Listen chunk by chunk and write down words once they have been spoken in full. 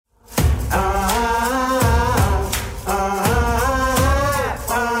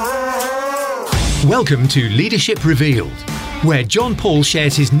Welcome to Leadership Revealed, where John Paul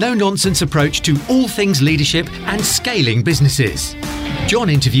shares his no-nonsense approach to all things leadership and scaling businesses. John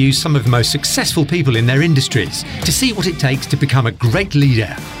interviews some of the most successful people in their industries to see what it takes to become a great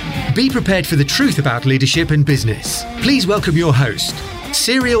leader. Be prepared for the truth about leadership and business. Please welcome your host,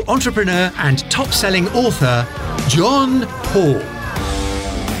 serial entrepreneur and top-selling author, John Paul.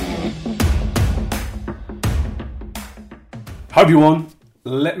 Hi everyone,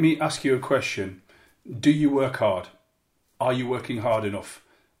 let me ask you a question. Do you work hard? Are you working hard enough?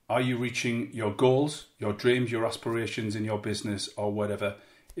 Are you reaching your goals, your dreams, your aspirations in your business or whatever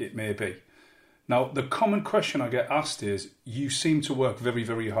it may be? Now, the common question I get asked is, you seem to work very,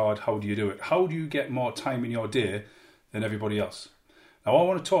 very hard. How do you do it? How do you get more time in your day than everybody else? Now, I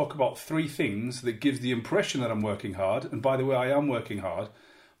want to talk about three things that gives the impression that I'm working hard. And by the way, I am working hard.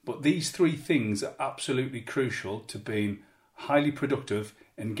 But these three things are absolutely crucial to being highly productive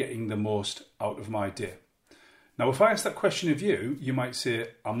and getting the most out of my day. Now, if I ask that question of you, you might say,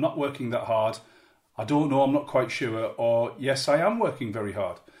 I'm not working that hard, I don't know, I'm not quite sure, or yes, I am working very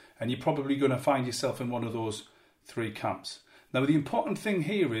hard. And you're probably going to find yourself in one of those three camps. Now, the important thing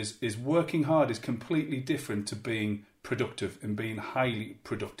here is working hard is completely different to being productive and being highly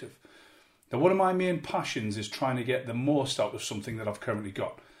productive. Now, one of my main passions is trying to get the most out of something that I've currently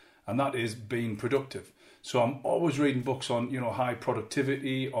got, and that is being productive. So I'm always reading books on, high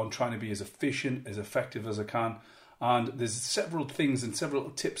productivity, on trying to be as efficient, as effective as I can. And there's several things and several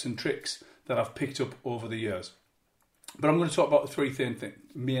tips and tricks that I've picked up over the years. But I'm going to talk about the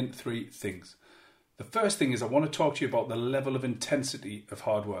main three things. The first thing is I want to talk to you about the level of intensity of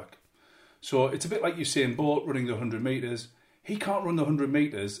hard work. So it's a bit like Usain Bolt running the 100 metres. He can't run the 100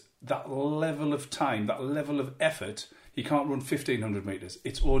 metres, that level of time, that level of effort, he can't run 1,500 metres.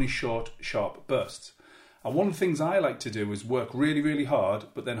 It's only short, sharp bursts. And one of the things I like to do is work really, really hard,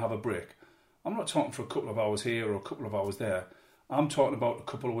 but then have a break. I'm not talking for a couple of hours here or a couple of hours there. I'm talking about a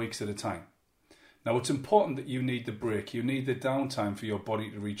couple of weeks at a time. Now, it's important that you need the break. You need the downtime for your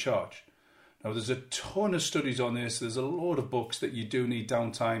body to recharge. Now, there's a ton of studies on this. There's a load of books that you do need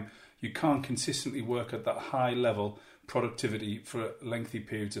downtime. You can't consistently work at that high level productivity for lengthy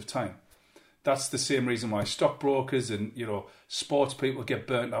periods of time. That's the same reason why stockbrokers and, sports people get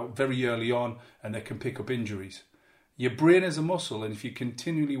burnt out very early on and they can pick up injuries. Your brain is a muscle, and if you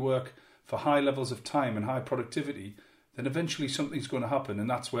continually work for high levels of time and high productivity, then eventually something's going to happen. And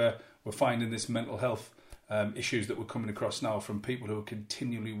that's where we're finding this mental health issues that we're coming across now from people who are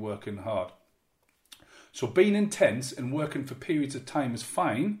continually working hard. So being intense and working for periods of time is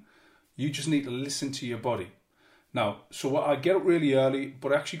fine. You just need to listen to your body. Now, so I get up really early,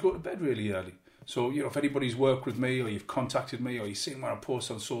 but I actually go to bed really early. So, if anybody's worked with me or you've contacted me or you've seen when I post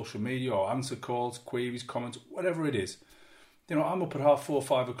on social media or answer calls, queries, comments, whatever it is, I'm up at 4:30,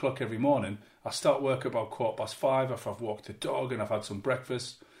 5 o'clock every morning. I start work about 5:15 after I've walked the dog and I've had some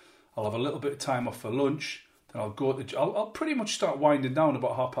breakfast. I'll have a little bit of time off for lunch. Then I'll pretty much start winding down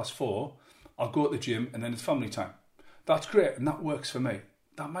about 4:30. I'll go to the gym and then it's family time. That's great and that works for me.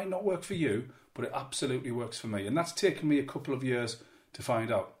 That might not work for you, but it absolutely works for me. And that's taken me a couple of years to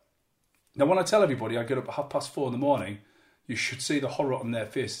find out. Now, when I tell everybody I get up at 4:30 in the morning, you should see the horror on their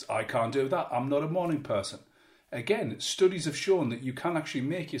faces. I can't do that. I'm not a morning person. Again, studies have shown that you can actually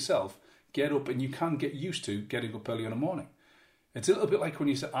make yourself get up and you can get used to getting up early in the morning. It's a little bit like when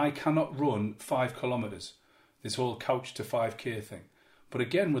you say, I cannot run 5 kilometres, this whole couch to 5K thing. But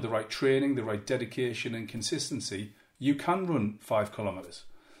again, with the right training, the right dedication and consistency, you can run 5 kilometres.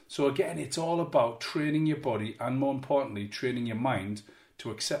 So again, it's all about training your body and more importantly, training your mind to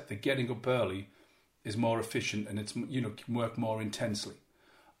accept that getting up early is more efficient and it's can work more intensely.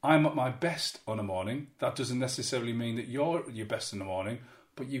 I'm at my best on a morning. That doesn't necessarily mean that you're at your best in the morning,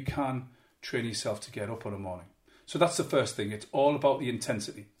 but you can train yourself to get up on a morning. So that's the first thing. It's all about the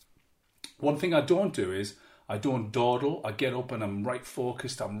intensity. One thing I don't do is I don't dawdle. I get up and I'm right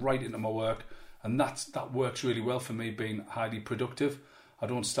focused. I'm right into my work. And that works really well for me being highly productive. I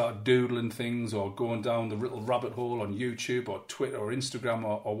don't start doodling things or going down the little rabbit hole on YouTube or Twitter or Instagram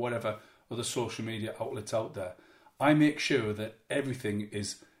or whatever other social media outlets out there. I make sure that everything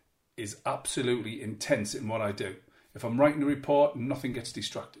is absolutely intense in what I do. If I'm writing a report, nothing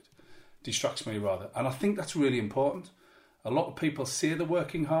distracts me rather. And I think that's really important. A lot of people say they're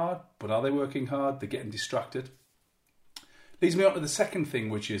working hard, but are they working hard? They're getting distracted. Leads me on to the second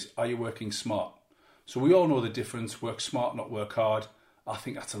thing, which is, are you working smart? So we all know the difference, work smart, not work hard. I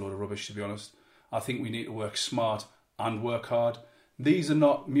think that's a load of rubbish, to be honest. I think we need to work smart and work hard. These are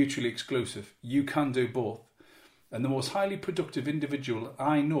not mutually exclusive. You can do both. And the most highly productive individual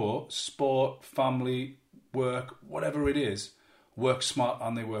I know, sport, family, work, whatever it is, work smart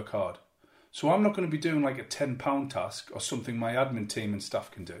and they work hard. So I'm not going to be doing like a £10 task or something my admin team and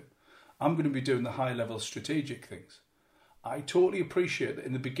staff can do. I'm going to be doing the high level strategic things. I totally appreciate that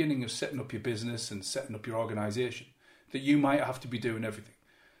in the beginning of setting up your business and setting up your organisation, that you might have to be doing everything.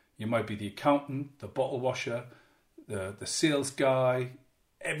 You might be the accountant, the bottle washer, the sales guy,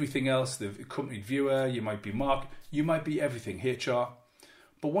 everything else, the company viewer, you might be Mark, you might be everything, HR.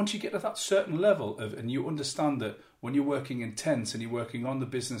 But once you get to that certain level and you understand that when you're working in tents and you're working on the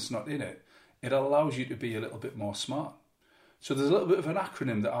business, not in it, it allows you to be a little bit more smart. So there's a little bit of an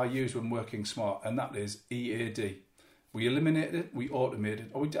acronym that I use when working smart, and that is EAD. We eliminate it, we automate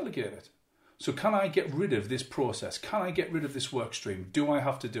it, or we delegate it. So can I get rid of this process? Can I get rid of this work stream? Do I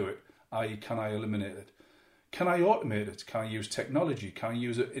have to do it? I.e., can I eliminate it? Can I automate it? Can I use technology? Can I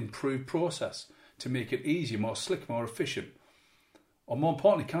use an improved process to make it easier, more slick, more efficient? Or more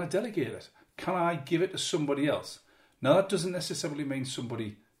importantly, can I delegate it? Can I give it to somebody else? Now, that doesn't necessarily mean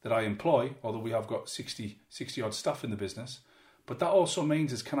somebody that I employ, although we have got 60 odd staff in the business. But that also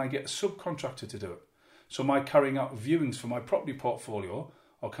means is, can I get a subcontractor to do it? So am I carrying out viewings for my property portfolio,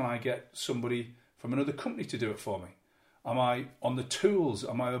 or can I get somebody from another company to do it for me? Am I on the tools?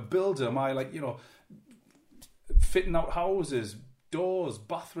 Am I a builder? Am I fitting out houses, doors,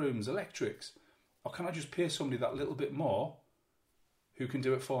 bathrooms, electrics? Or can I just pay somebody that little bit more who can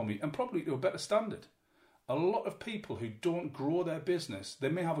do it for me, and probably to a better standard? A lot of people who don't grow their business, they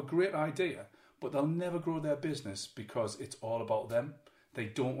may have a great idea, but they'll never grow their business because it's all about them. They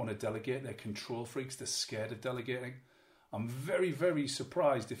don't want to delegate. They're control freaks. They're scared of delegating. I'm very, very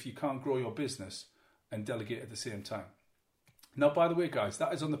surprised if you can't grow your business and delegate at the same time. Now, by the way, guys,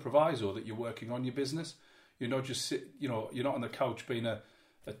 that is on the proviso that you're working on your business. You're not just you're not on the couch being a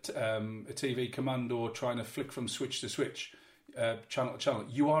TV commando trying to flick from switch to switch, channel to channel.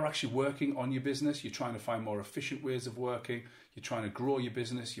 You are actually working on your business. You're trying to find more efficient ways of working. You're trying to grow your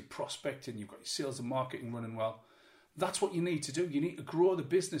business. You're prospecting. You've got your sales and marketing running well. That's what you need to do. You need to grow the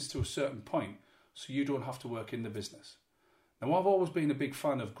business to a certain point so you don't have to work in the business. Now, I've always been a big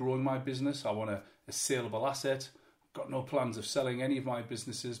fan of growing my business. I want a saleable asset. I've got no plans of selling any of my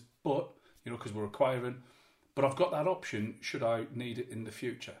businesses, but, because we're acquiring. But I've got that option should I need it in the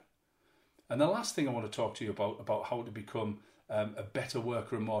future. And the last thing I want to talk to you about how to become a better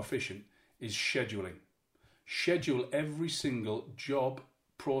worker and more efficient, is scheduling. Schedule every single job,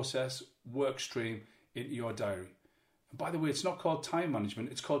 process, work stream into your diary. And by the way, it's not called time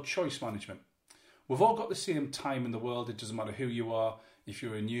management, it's called choice management. We've all got the same time in the world. It doesn't matter who you are. If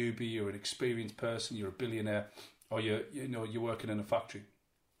you're a newbie, you're an experienced person, you're a billionaire, or you're working in a factory.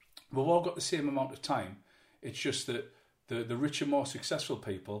 We've all got the same amount of time. It's just that the richer, more successful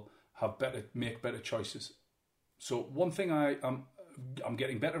people make better choices. So one thing I'm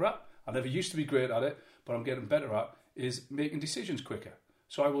getting better at, I never used to be great at it, but I'm getting better at, is making decisions quicker.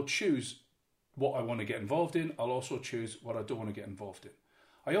 So I will choose what I want to get involved in. I'll also choose what I don't want to get involved in.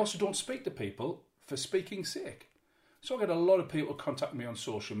 I also don't speak to people for speaking's sake. So I get a lot of people contacting me on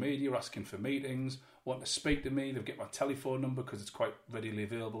social media, asking for meetings, wanting to speak to me. They'll get my telephone number because it's quite readily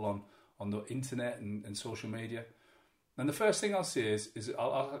available on the internet and social media. And the first thing I'll say is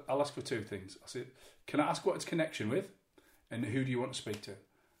I'll ask for two things. I'll say, can I ask what it's connection with? And who do you want to speak to?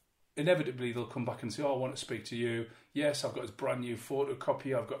 Inevitably, they'll come back and say, I want to speak to you. Yes, I've got this brand new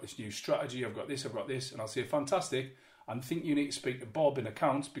photocopy. I've got this new strategy. I've got this. And I'll say, fantastic. I think you need to speak to Bob in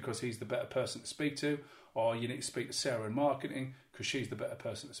accounts because he's the better person to speak to. Or you need to speak to Sarah in marketing because she's the better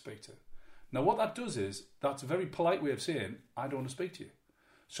person to speak to. Now, what that does is, that's a very polite way of saying, I don't want to speak to you.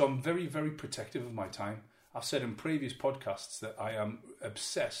 So I'm very, very protective of my time. I've said in previous podcasts that I am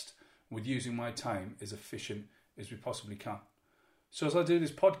obsessed with using my time as efficient as we possibly can. So as I do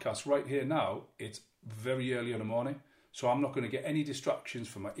this podcast right here now, it's very early in the morning. So I'm not going to get any distractions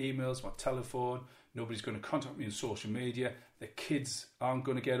from my emails, my telephone. Nobody's going to contact me on social media. The kids aren't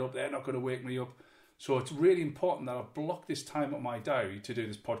going to get up. They're not going to wake me up. So it's really important that I block this time on my diary to do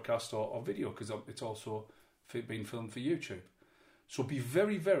this podcast or video, because it's also being filmed for YouTube. So be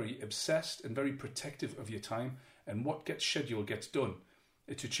very, very obsessed and very protective of your time, and what gets scheduled gets done.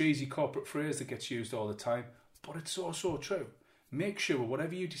 It's a cheesy corporate phrase that gets used all the time, but it's so true. Make sure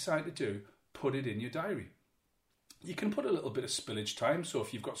whatever you decide to do, put it in your diary. You can put a little bit of spillage time, so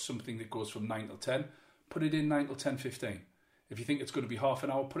if you've got something that goes from 9 till 10, put it in 9 till 10:15. If you think it's going to be half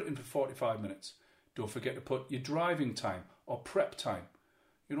an hour, put it in for 45 minutes. Don't forget to put your driving time or prep time.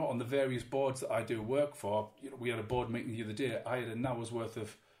 On the various boards that I do work for, we had a board meeting the other day. I had an hour's worth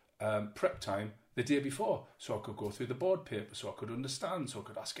of prep time the day before, so I could go through the board paper, so I could understand, so I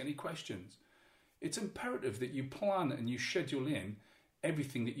could ask any questions. It's imperative that you plan and you schedule in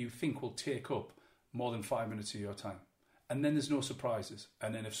everything that you think will take up more than 5 minutes of your time. and then there's no surprises.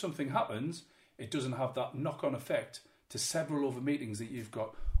 And then if something happens, it doesn't have that knock-on effect to several other meetings that you've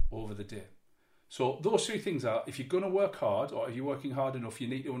got over the day. So those three things are, if you're going to work hard, or if you're working hard enough, you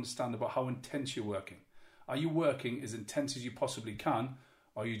need to understand about how intense you're working. Are you working as intense as you possibly can,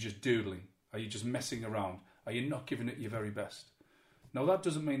 or are you just doodling? Are you just messing around? Are you not giving it your very best? Now, that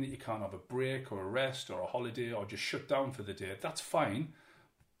doesn't mean that you can't have a break or a rest or a holiday or just shut down for the day. That's fine.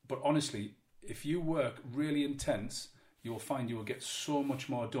 But honestly, if you work really intense, you'll find you will get so much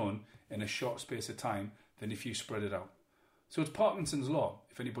more done in a short space of time than if you spread it out. So it's Parkinson's Law,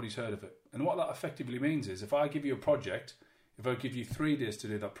 if anybody's heard of it. And what that effectively means is, if I give you a project, if I give you 3 days to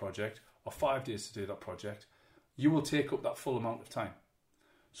do that project, or 5 days to do that project, you will take up that full amount of time.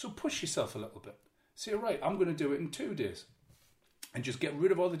 So push yourself a little bit. Say, right, I'm going to do it in 2 days. And just get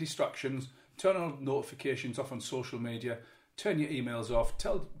rid of all the distractions, turn on notifications off on social media, turn your emails off,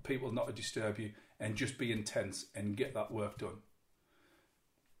 tell people not to disturb you, and just be intense and get that work done.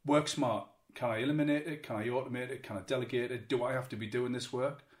 Work smart. Can I eliminate it? Can I automate it? Can I delegate it? Do I have to be doing this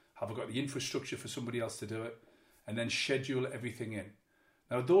work? Have I got the infrastructure for somebody else to do it? And then schedule everything in.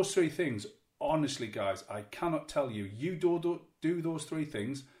 Now, those 3 things, honestly, guys, I cannot tell you. You do those 3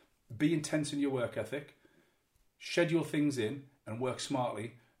 things. Be intense in your work ethic. Schedule things in and work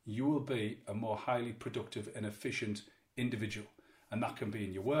smartly. You will be a more highly productive and efficient individual. And that can be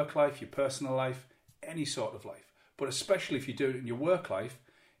in your work life, your personal life, any sort of life. But especially if you do it in your work life,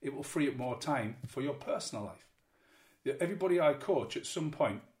 it will free up more time for your personal life. Everybody I coach at some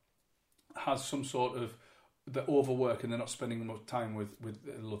point has some sort of the overwork and they're not spending enough time with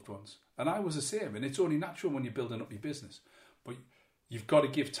their loved ones. And I was the same. And it's only natural when you're building up your business. But you've got to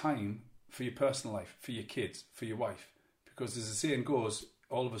give time for your personal life, for your kids, for your wife. Because as the saying goes,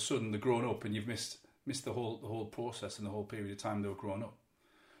 all of a sudden they're grown up and you've missed the whole process and the whole period of time they were growing up.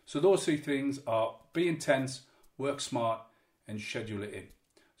 So those 3 things are be intense, work smart, and schedule it in.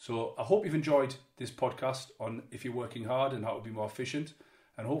 So I hope you've enjoyed this podcast on if you're working hard and how to be more efficient.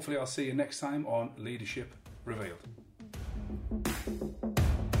 And hopefully I'll see you next time on Leadership Revealed.